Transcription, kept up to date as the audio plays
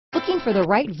Looking for the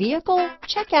right vehicle?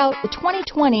 Check out the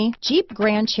 2020 Jeep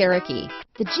Grand Cherokee.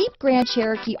 The Jeep Grand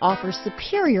Cherokee offers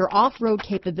superior off-road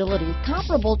capabilities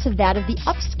comparable to that of the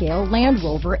upscale Land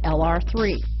Rover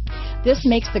LR3. This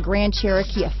makes the Grand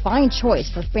Cherokee a fine choice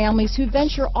for families who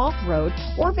venture off-road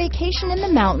or vacation in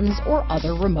the mountains or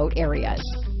other remote areas.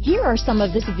 Here are some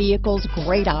of this vehicle's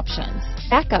great options: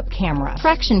 backup camera,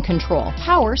 traction control,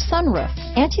 power sunroof,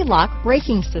 anti-lock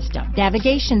braking system,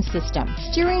 navigation system,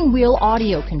 steering wheel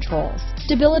audio controls,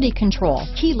 stability control,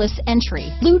 keyless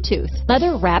entry, Bluetooth,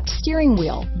 leather-wrapped steering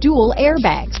wheel, dual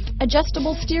airbags,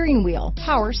 adjustable steering wheel,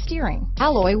 power steering,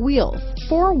 alloy wheels,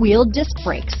 four-wheel disc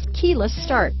brakes, keyless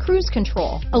start, cruise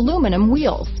control, aluminum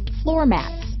wheels, floor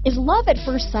mats. Is love at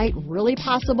first sight really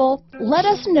possible? Let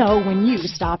us know when you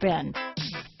stop in.